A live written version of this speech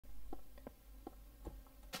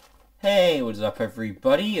Hey, what's up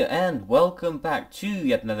everybody, and welcome back to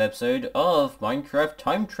yet another episode of Minecraft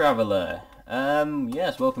Time Traveler.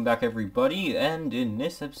 Yes, welcome back everybody, and in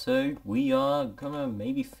this episode we are gonna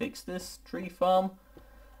maybe fix this tree farm.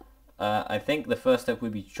 I think the first step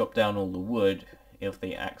would be to chop down all the wood, if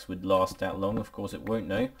the axe would last that long. Of course it won't,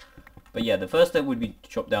 no. But yeah, the first step would be to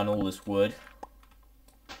chop down all this wood.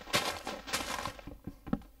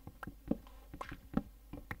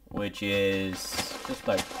 Which is just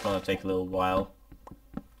like gonna take a little while.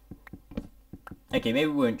 Okay,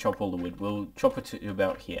 maybe we won't chop all the wood. We'll chop it to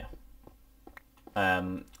about here.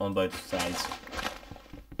 On both sides.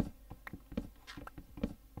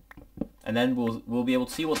 And then we'll be able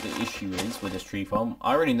to see what the issue is with this tree farm.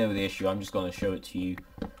 I already know the issue, I'm just gonna show it to you.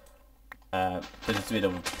 Because it's a bit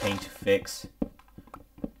of a pain to fix.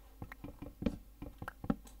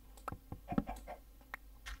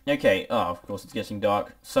 Okay, of course it's getting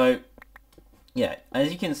dark. So, yeah,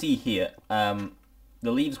 as you can see here, the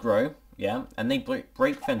leaves grow, yeah, and they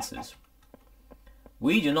break fences.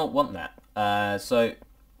 We do not want that. So,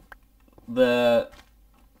 the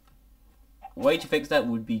way to fix that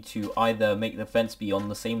would be to either make the fence be on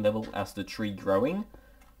the same level as the tree growing,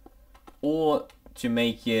 or to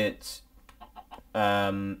make it be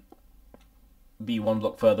one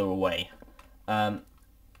block further away.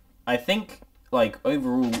 I think, like,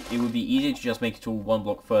 overall, it would be easier to just make it all one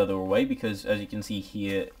block further away, because, as you can see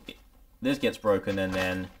here, this gets broken, and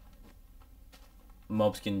then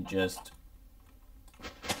mobs can just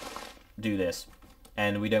do this.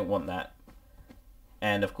 And we don't want that.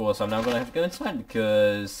 And, of course, I'm now going to have to go inside,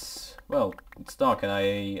 because, well, it's dark, and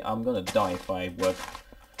I'm going to die if I work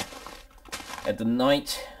at the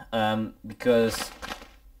night, because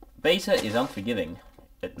beta is unforgiving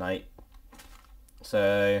at night.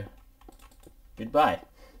 So goodbye.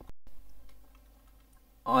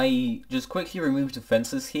 I just quickly removed the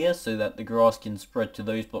fences here so that the grass can spread to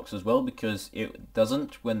those blocks as well, because it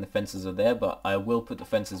doesn't when the fences are there, but I will put the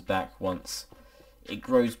fences back once it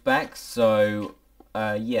grows back. So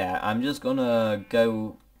yeah, I'm just gonna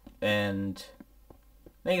go and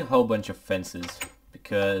make a whole bunch of fences,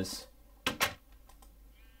 because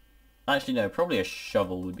actually no, probably a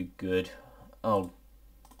shovel would be good. Oh,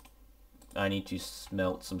 I need to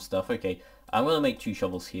smelt some stuff. Okay, I'm going to make 2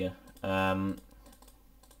 shovels here,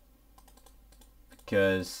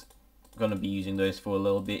 because I'm going to be using those for a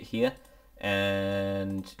little bit here,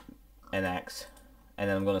 and an axe. And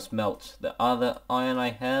then I'm going to smelt the other iron I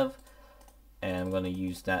have, and I'm going to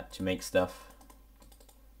use that to make stuff.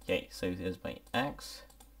 Okay, so there's my axe.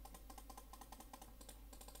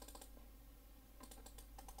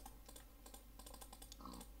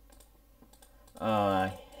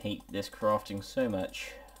 I hate this crafting so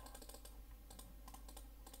much.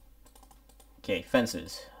 Okay,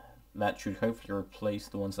 fences. That should hopefully replace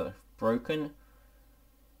the ones that are broken.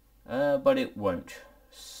 But it won't.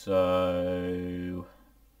 So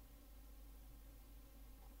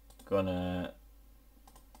gonna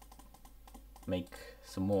make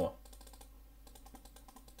some more.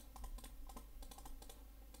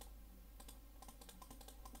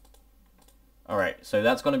 Alright, so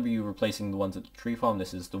that's going to be replacing the ones at the tree farm.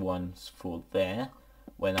 This is the ones for there,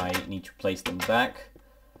 when I need to place them back.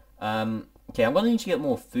 Okay, I'm going to need to get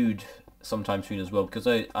more food sometime soon as well, because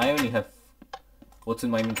I only have what's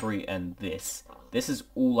in my inventory and this. This is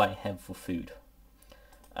all I have for food.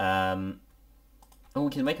 Oh, we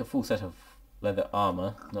can make a full set of leather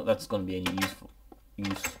armor. Not that's going to be any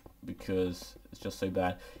use, because it's just so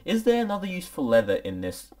bad. Is there another use for leather in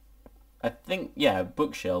this? I think, yeah,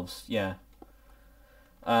 bookshelves, yeah.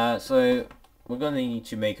 So we're going to need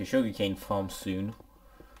to make a sugarcane farm soon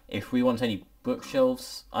if we want any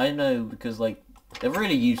bookshelves. I don't know, because like they're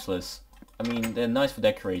really useless. I mean, they're nice for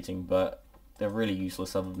decorating, but they're really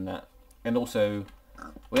useless other than that. And also,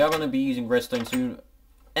 we are going to be using redstone soon.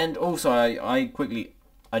 And also, I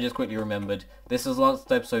just quickly remembered, this is the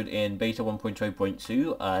last episode in beta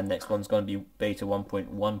 1.0.2. Next one's going to be beta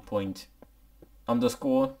 1.1.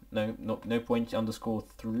 Underscore, no point underscore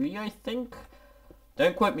 3, I think.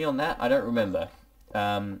 Don't quote me on that, I don't remember.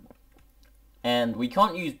 And we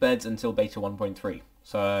can't use beds until beta 1.3,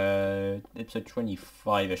 so episode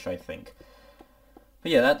 25ish, I think.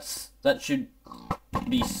 But yeah, that should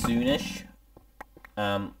be soonish.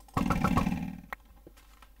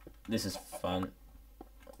 This is fun.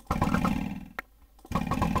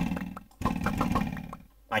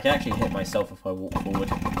 I can actually hit myself if I walk forward.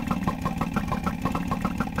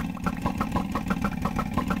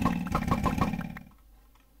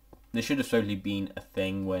 This should have totally been a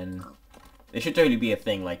thing when... It should totally be a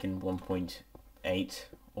thing like in 1.8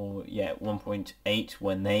 or yeah, 1.8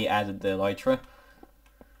 when they added the elytra.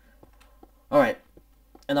 Alright,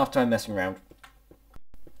 enough time messing around.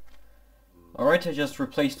 Alright, I just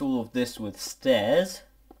replaced all of this with stairs.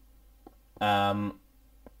 That's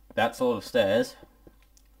a lot of stairs.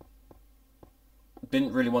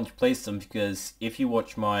 Didn't really want to place them because if you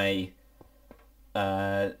watch my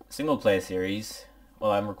single player series,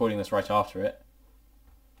 well, I'm recording this right after it,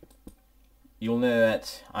 you'll know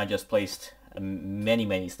that I just placed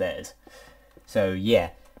many stairs. So yeah,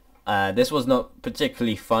 this was not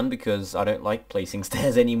particularly fun because I don't like placing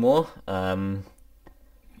stairs anymore. But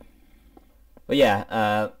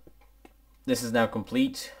yeah, this is now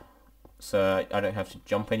complete, so I don't have to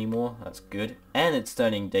jump anymore. That's good. And it's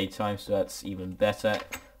turning daytime, so that's even better.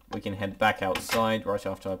 We can head back outside right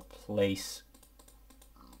after I place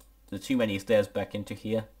the too many stairs back into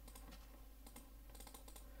here.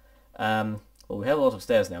 Well, we have a lot of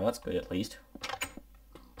stairs now. That's good, at least.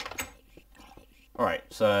 Alright,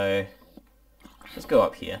 so let's go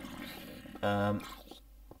up here.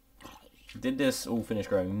 Did this all finish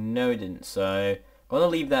growing? No, it didn't. So I'm gonna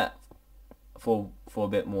leave that for a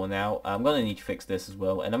bit more now. I'm gonna need to fix this as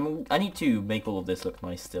well, and I need to make all of this look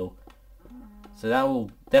nice still. So that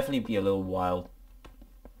will definitely be a little while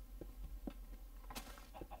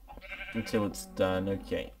until it's done.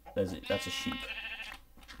 Okay, that's a sheep.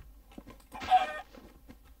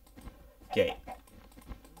 Okay.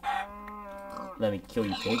 Let me kill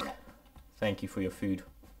you, pig. Thank you for your food.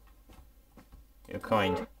 You're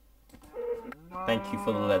kind. Thank you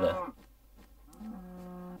for the leather.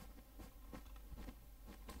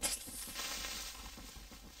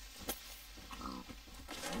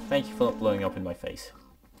 Thank you for not blowing up in my face.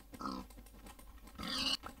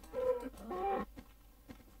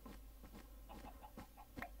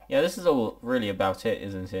 Yeah, this is all really about it,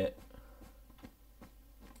 isn't it?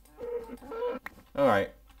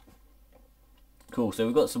 Alright. Cool, so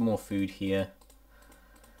we've got some more food here.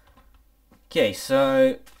 Okay,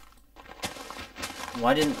 so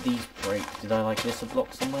why didn't these break? Did I like miss a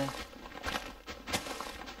block somewhere?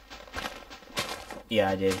 Yeah,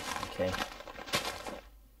 I did. Okay.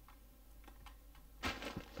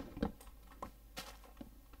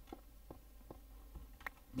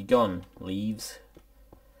 Be gone, leaves.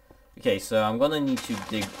 Okay, so I'm gonna need to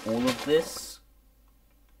dig all of this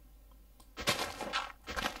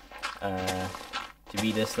to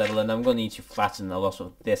be this level, and I'm gonna need to flatten a lot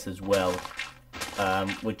of this as well.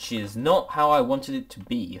 Which is not how I wanted it to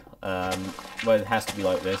be. But it has to be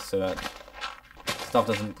like this so that stuff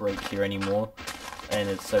doesn't break here anymore, and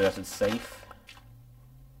it's so that it's safe.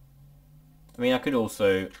 I mean, I could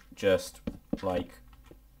also just like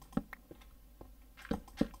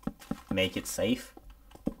make it safe.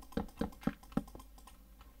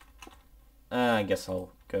 I guess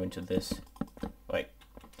I'll go into this. Wait.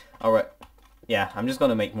 Alright. Yeah, I'm just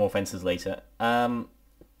gonna make more fences later.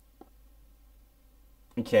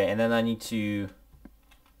 Okay, and then I need to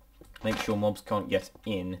make sure mobs can't get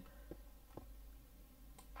in.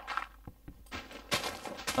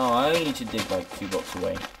 Oh, I only need to dig like 2 blocks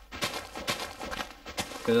away.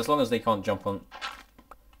 Because as long as they can't jump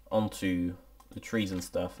onto the trees and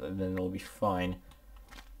stuff, then it'll be fine.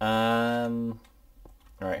 Alright,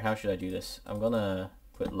 how should I do this? I'm gonna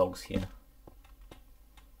put logs here.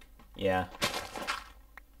 Yeah.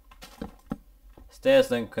 Stairs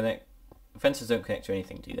don't connect. Fences don't connect to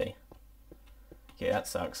anything, do they? Okay, that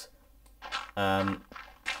sucks.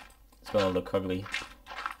 It's gonna look ugly.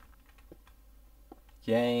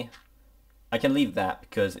 Okay. I can leave that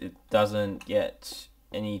because it doesn't get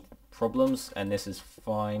any problems, and this is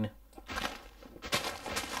fine.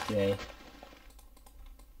 Okay.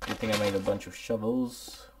 Good thing I made a bunch of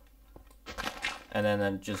shovels. And then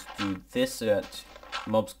I just do this so that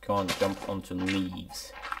mobs can't jump onto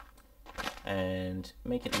leaves. And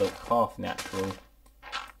make it look half natural.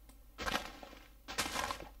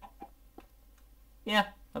 Yeah,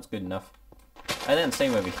 that's good enough. And then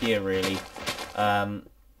same over here really.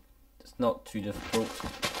 It's not too difficult.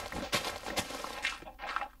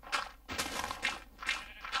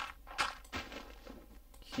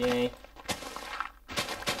 Okay.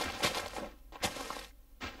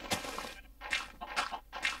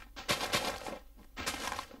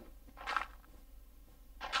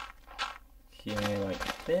 Okay,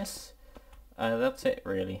 like this. That's it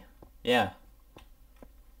really. Yeah.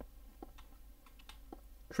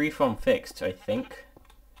 Tree farm fixed, I think.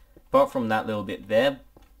 Apart from that little bit there.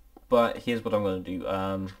 But here's what I'm going to do.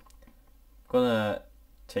 I'm going to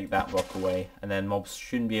take that block away. And then mobs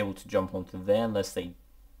shouldn't be able to jump onto there unless they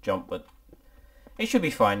jump. But it should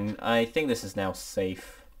be fine. I think this is now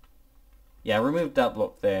safe. Yeah, I removed that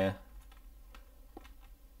block there.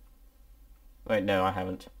 Wait, no, I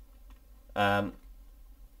haven't.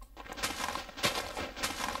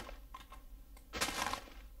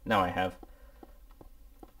 Now I have.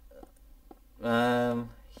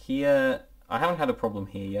 Here, I haven't had a problem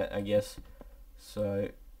here yet, I guess. So,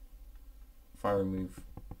 if I remove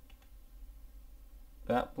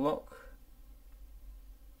that block,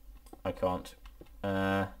 I can't.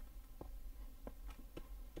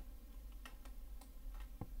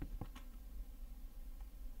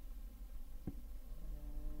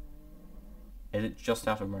 Is it just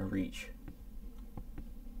out of my reach?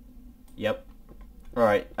 Yep.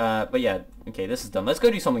 Alright, but yeah, okay, this is done. Let's go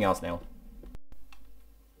do something else now.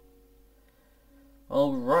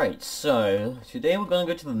 Alright, so, today we're gonna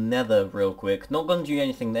go to the Nether real quick. Not gonna do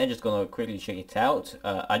anything there, just gonna quickly check it out.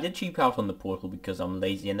 I did cheap out on the portal because I'm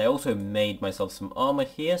lazy, and I also made myself some armor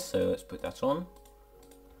here, so let's put that on.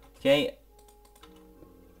 Okay.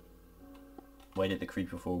 Where did the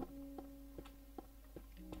creeper fall?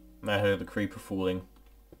 I heard the creeper falling.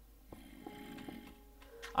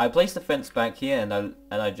 I placed the fence back here, and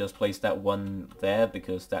I just placed that one there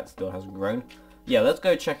because that still hasn't grown. Yeah, let's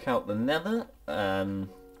go check out the Nether.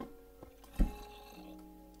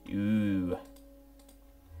 Ooh.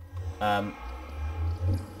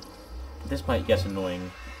 This might get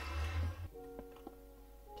annoying.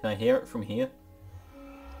 Can I hear it from here?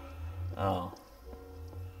 Oh.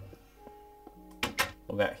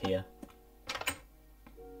 What about here?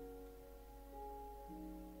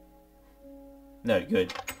 No,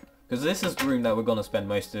 good. Because this is the room that we're going to spend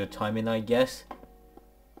most of the time in, I guess.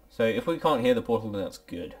 So if we can't hear the portal, then that's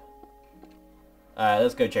good.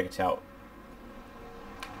 Let's go check it out.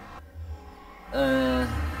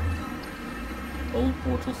 Old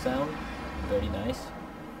portal sound. Very nice.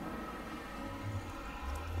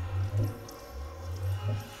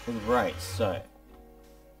 Right, so.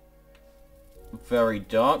 Very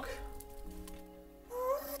dark.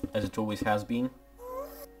 As it always has been.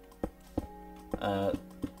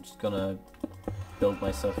 Just gonna build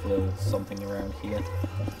myself a little something around here.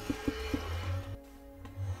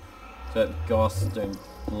 So that ghasts don't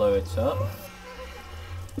blow it up.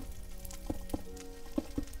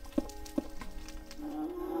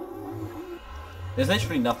 There's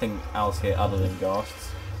literally nothing else here other than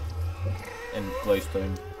ghasts. And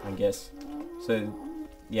glowstone, I guess. So,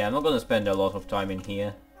 yeah, I'm not gonna spend a lot of time in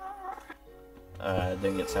here.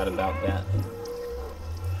 Don't get sad about that.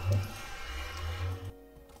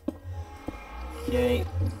 Okay,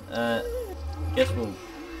 guess we'll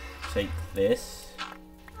take this,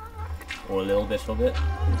 or a little bit of it,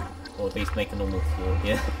 or at least make a normal floor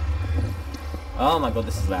here. Oh my god,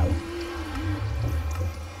 this is loud.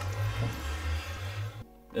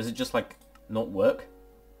 Does it just, like, not work?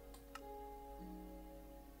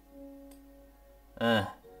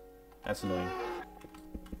 That's annoying.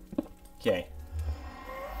 Okay.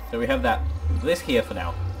 So we have this here for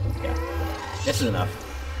now. Yeah. This is enough.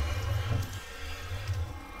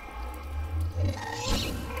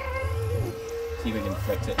 See if we can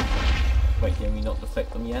deflect it. Wait, can we not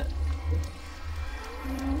deflect them yet?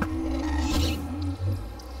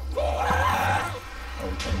 Oh,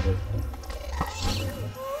 we can do.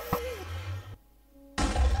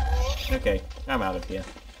 Okay, I'm out of here.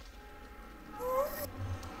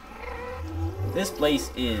 This place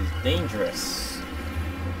is dangerous.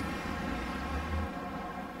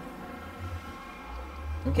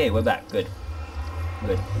 Okay, we're back. Good.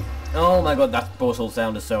 Good. Oh my god, that portal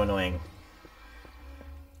sound is so annoying.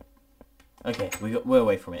 Okay, we're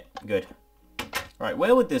away from it. Good. Right,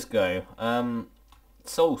 where would this go?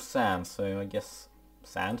 It's all sand, so I guess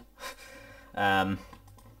sand.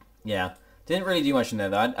 Yeah. Didn't really do much in there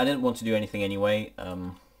though. I didn't want to do anything anyway.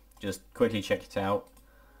 Just quickly check it out.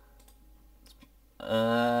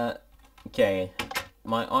 Okay.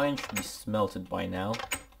 My iron should be smelted by now.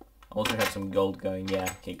 I also have some gold going.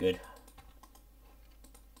 Yeah, okay, good.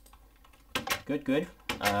 Good, good.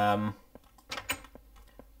 I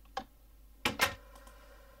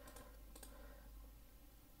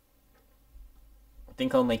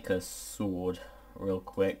think I'll make a sword real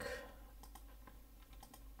quick.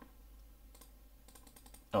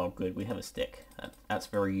 Oh, good, we have a stick. That's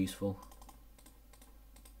very useful.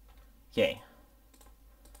 Okay.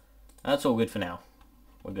 That's all good for now.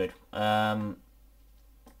 We're good.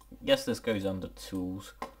 Guess this goes under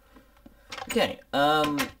tools. Okay,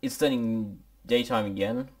 it's turning daytime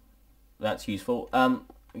again. That's useful.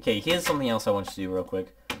 Okay, here's something else I want to do real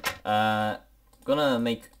quick. Gonna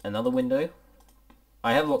make another window.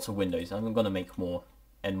 I have lots of windows. I'm gonna make more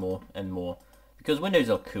and more and more because windows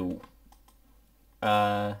are cool.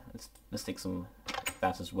 Let's take some of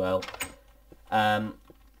that as well. Yeah,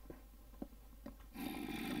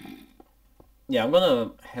 I'm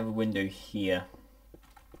gonna have a window here.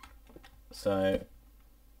 So,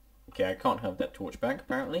 Okay, I can't have that torch back,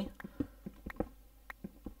 apparently.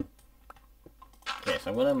 Okay,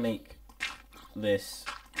 so I'm gonna make this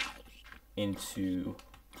into...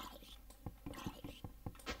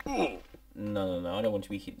 No, I don't want to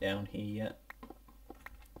be hit down here yet.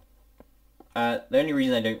 The only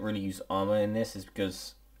reason I don't really use armor in this is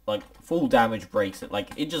because, like, full damage breaks it.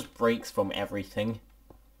 Like, it just breaks from everything.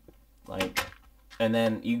 Like, and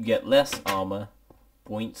then you get less armor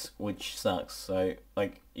points, which sucks. So,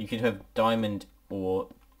 like, you could have diamond or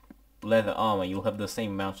leather armor. You'll have the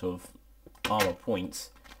same amount of armor points.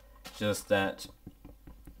 Just that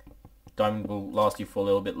diamond will last you for a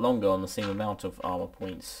little bit longer on the same amount of armor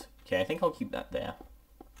points. Okay, I think I'll keep that there.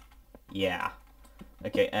 Yeah.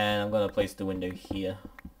 Okay, and I'm going to place the window here.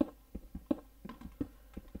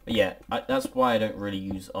 But yeah, that's why I don't really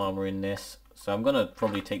use armor in this. So I'm going to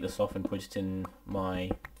probably take this off and put it in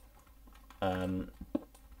my...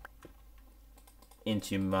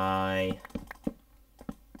 into my...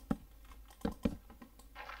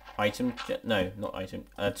 item... No, not item.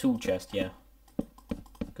 Tool chest, yeah.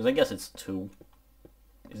 Because I guess it's tool.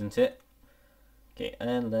 Isn't it? Okay,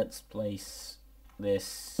 and let's place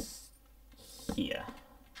this here.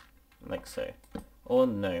 Like so. Or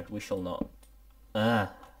no, we shall not.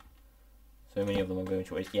 Ah. So many of them are going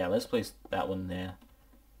to waste. Yeah, let's place that one there.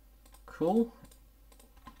 Cool.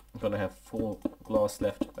 I'm gonna have 4 glass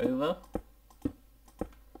left over.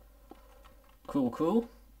 Cool.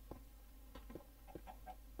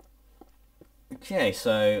 Okay,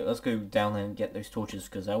 so let's go down and get those torches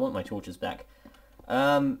because I want my torches back.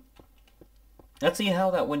 Let's see how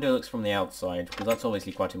that window looks from the outside because that's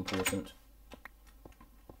obviously quite important.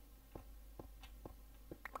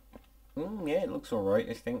 Yeah, it looks alright,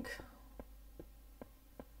 I think.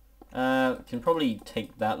 Can probably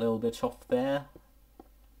take that little bit off there.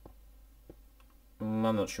 I'm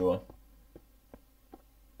not sure.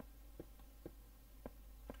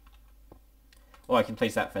 Oh, I can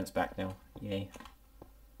place that fence back now. Yay.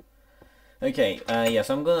 Okay, yeah,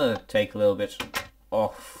 so I'm gonna take a little bit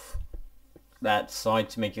off that side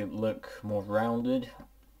to make it look more rounded.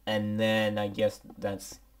 And then I guess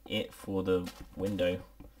that's it for the window.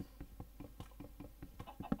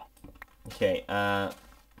 Okay,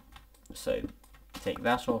 so take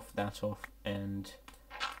that off, and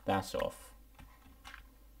that off.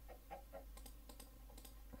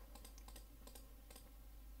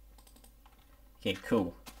 Okay,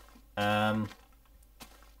 cool. Yeah,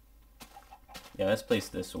 let's place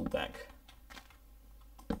this all back.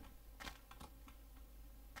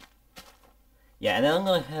 Yeah, and then I'm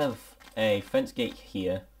gonna have a fence gate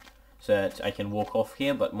here so that I can walk off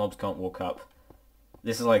here, but mobs can't walk up.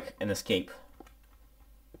 This is like an escape.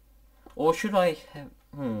 Or should I have...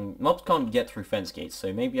 mobs can't get through fence gates,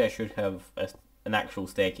 so maybe I should have an actual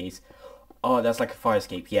staircase. Oh, that's like a fire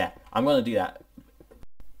escape. Yeah, I'm gonna do that.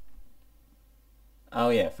 Oh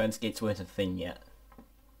yeah, fence gates weren't a thing yet.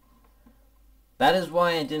 That is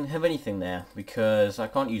why I didn't have anything there, because I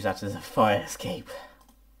can't use that as a fire escape.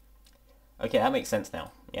 Okay, that makes sense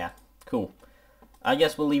now. Yeah, cool. I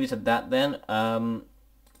guess we'll leave it at that then.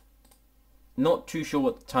 Not too sure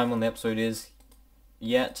what the time on the episode is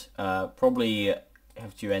yet. Probably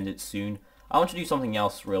have to end it soon. I want to do something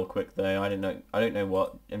else real quick though. I don't know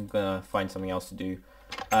what. I'm gonna find something else to do.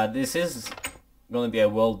 This is gonna be a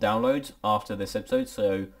world download after this episode,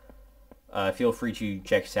 so feel free to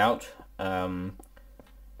check it out.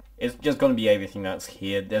 It's just gonna be everything that's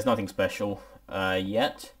here. There's nothing special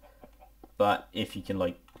yet, but if you can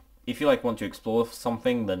want to explore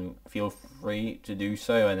something, then feel free to do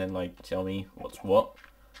so, and then tell me what's what.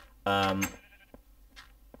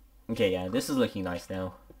 Okay, yeah, this is looking nice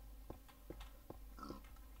now.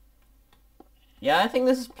 Yeah, I think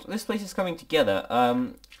this place is coming together.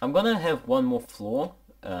 I'm gonna have one more floor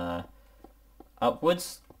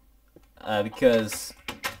upwards because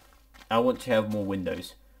I want to have more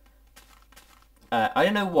windows. I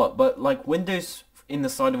don't know what, but windows in the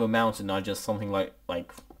side of a mountain are just something like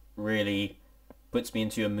really puts me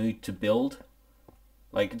into a mood to build.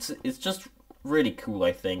 It's just really cool,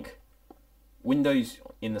 I think. Windows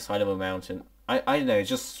in the side of a mountain. I don't know, it's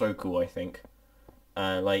just so cool, I think.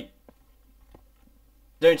 Don't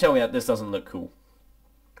tell me that this doesn't look cool.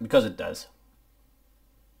 Because it does.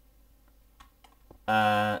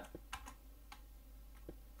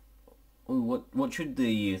 Ooh, what should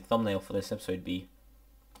the thumbnail for this episode be?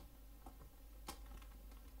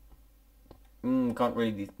 Can't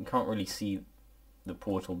really see the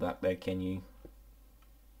portal back there, can you?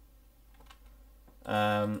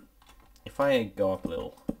 If I go up a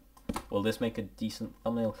little, will this make a decent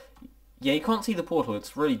thumbnail? Yeah, you can't see the portal.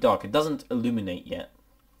 It's really dark. It doesn't illuminate yet,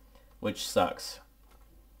 which sucks.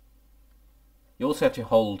 You also have to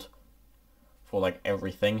hold for like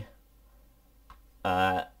everything.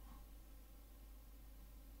 Yeah,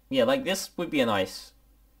 like this would be a nice,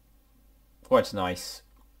 quite nice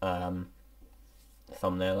thumbnail,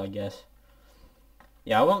 I guess.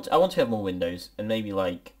 Yeah, I want to have more windows and maybe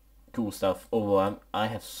like cool stuff. Oh, I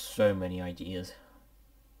have so many ideas.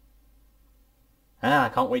 I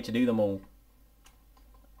can't wait to do them all.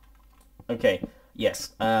 Okay,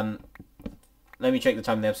 yes. Let me check the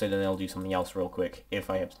time of the episode and then I'll do something else real quick if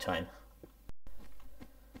I have the time.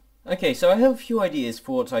 Okay, so I have a few ideas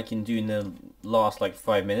for what I can do in the last like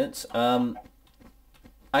 5 minutes.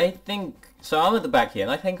 I think so. I'm at the back here,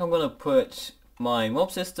 and I think I'm gonna put my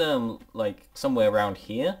mob system like somewhere around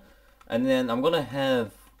here, and then I'm gonna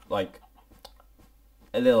have like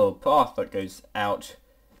a little path that goes out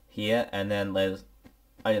here, and then there's,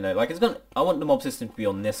 I don't know, like I want the mob system to be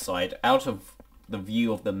on this side, out of the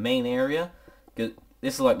view of the main area, because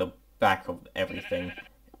this is like the back of everything.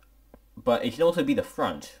 But it can also be the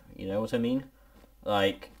front, you know what I mean?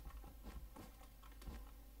 Like,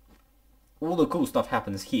 all the cool stuff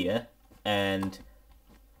happens here, and,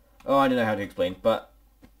 oh, I don't know how to explain, but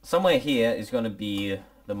somewhere here is going to be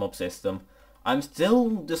the mob system. I'm still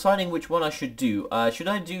deciding which one I should do. Should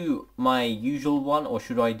I do my usual one, or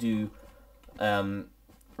should I do a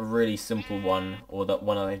really simple one, or that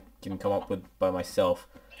one I can come up with by myself?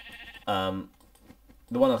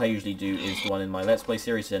 The one that I usually do is the one in my Let's Play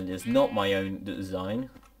series and is not my own design.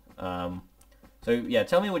 So yeah,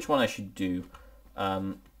 tell me which one I should do.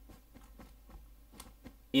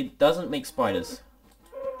 It doesn't make spiders,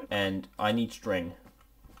 and I need string.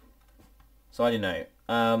 So I don't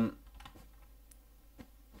know.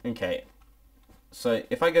 Okay, so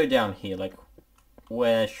if I go down here, like,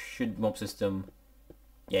 where should mob system...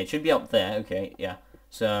 Yeah, it should be up there. Okay, yeah.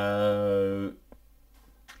 So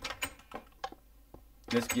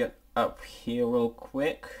let's get up here real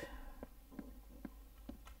quick.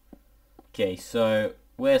 Okay, so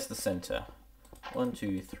where's the center? 1,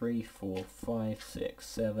 2, 3, 4, 5, 6,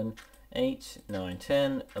 7, 8, 9,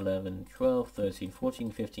 10, 11, 12, 13,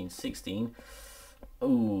 14, 15, 16.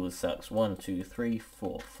 Ooh, this sucks. 1, 2, 3,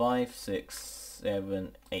 4, 5, 6,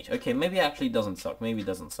 7, 8. Okay, maybe it actually doesn't suck. Maybe it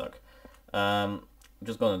doesn't suck. I'm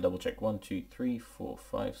just gonna double check. 1, 2, 3, 4,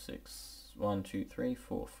 5, 6. 1, 2, 3,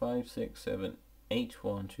 4, 5, 6, 7, 8.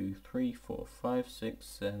 1, 2, 3, 4, 5, 6,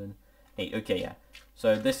 7, 8. Okay, yeah.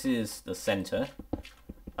 So this is the center.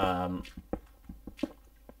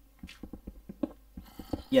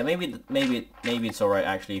 Yeah, maybe it's alright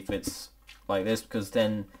actually if it's like this, because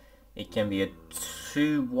then it can be a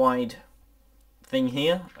too wide thing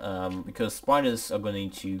here, because spiders are going to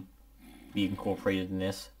need to be incorporated in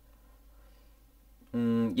this.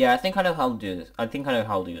 Yeah, I think I know how to do this.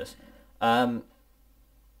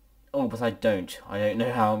 Oh, but I don't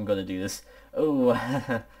know how I'm going to do this. Oh,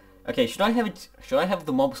 okay. Should I have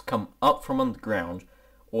the mobs come up from underground,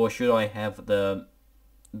 or should I have the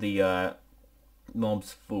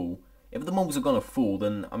mobs fall? If the mobs are going to fall,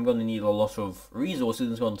 then I'm going to need a lot of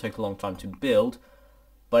resources. It's going to take a long time to build.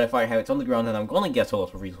 But if I have it on the ground, then I'm going to get a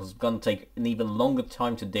lot of resources. It's going to take an even longer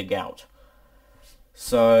time to dig out.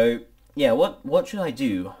 So, yeah, what should I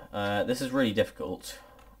do? This is really difficult.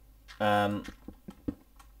 Most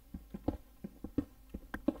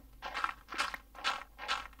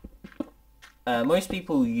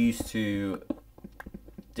people used to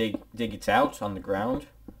dig it out on the ground.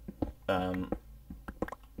 I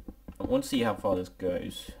want to see how far this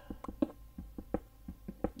goes.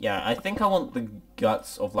 Yeah, I think I want the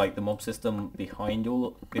guts of like the mob system behind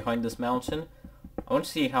this mountain. I want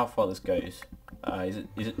to see how far this goes. Is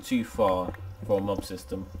it too far for a mob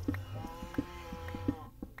system?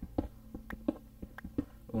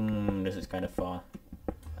 This is kind of far.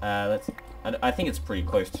 I think it's pretty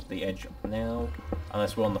close to the edge now,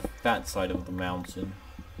 unless we're on the fat side of the mountain,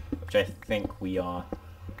 which I think we are.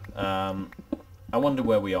 I wonder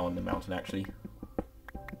where we are on the mountain, actually.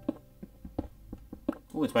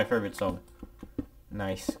 Ooh, it's my favorite song.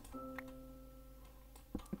 Nice.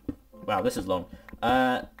 Wow, this is long.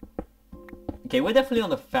 Okay, we're definitely on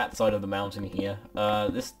the fat side of the mountain here.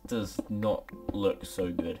 This does not look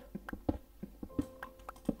so good.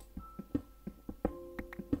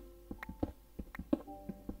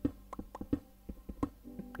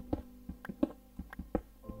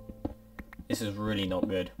 This is really not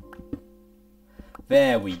good.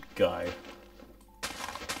 There we go.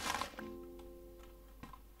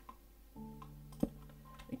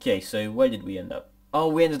 Okay, so where did we end up? Oh,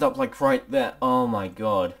 we ended up like right there. Oh my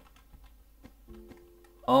god.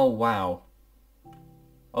 Oh wow.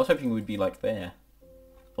 I was hoping we'd be like there.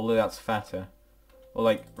 Although that's fatter. Or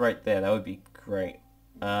like right there, that would be great.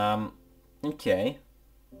 Okay.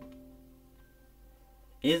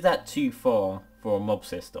 Is that too far for a mob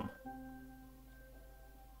system?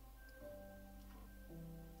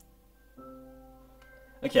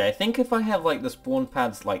 Okay, I think if I have like the spawn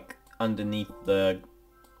pads like underneath the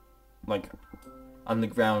like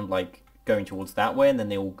underground, like going towards that way, and then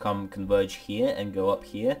they all come converge here and go up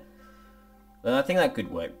here, then I think that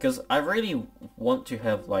could work. Because I really want to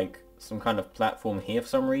have like some kind of platform here for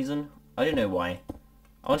some reason. I don't know why.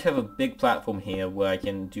 I want to have a big platform here where I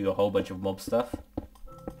can do a whole bunch of mob stuff.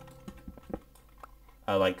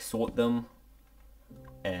 I like sort them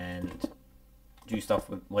and do stuff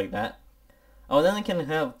with, like that. Oh, and then I can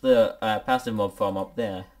have the passive mob farm up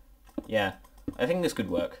there. Yeah, I think this could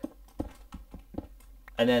work.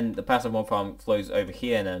 And then the passive mob farm flows over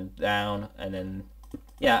here and then down, and then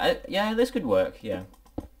yeah, yeah, this could work. Yeah,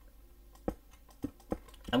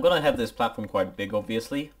 I'm gonna have this platform quite big,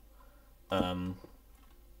 obviously, so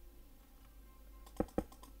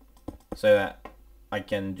that I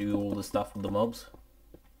can do all the stuff with the mobs.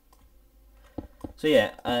 So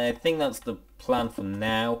yeah, I think that's the plan for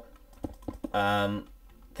now. I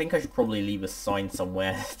think I should probably leave a sign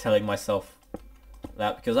somewhere telling myself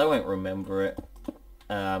that, because I won't remember it.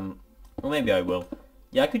 Or maybe I will.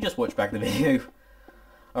 Yeah, I could just watch back the video.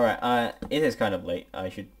 Alright, it is kind of late. I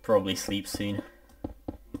should probably sleep soon.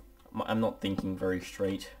 I'm not thinking very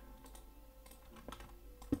straight.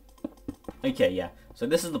 Okay, yeah. So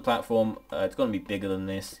this is the platform. It's going to be bigger than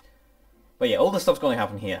this. But yeah, all this stuff's going to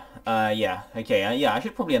happen here. Yeah. Okay, yeah, I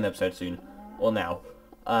should probably end the episode soon. Or now.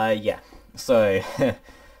 Yeah. So,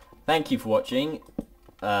 thank you for watching.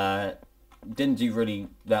 Didn't do really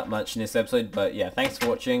that much in this episode, but yeah, thanks for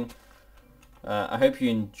watching. I hope you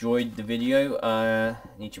enjoyed the video.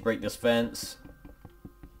 Need to break this fence.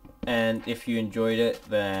 And if you enjoyed it,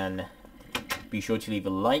 then be sure to leave a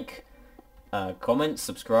like, comment,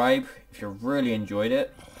 subscribe if you really enjoyed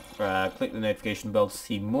it. Click the notification bell to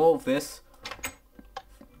see more of this.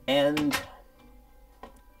 And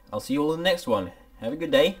I'll see you all in the next one. Have a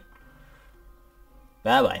good day.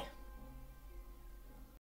 Bye bye.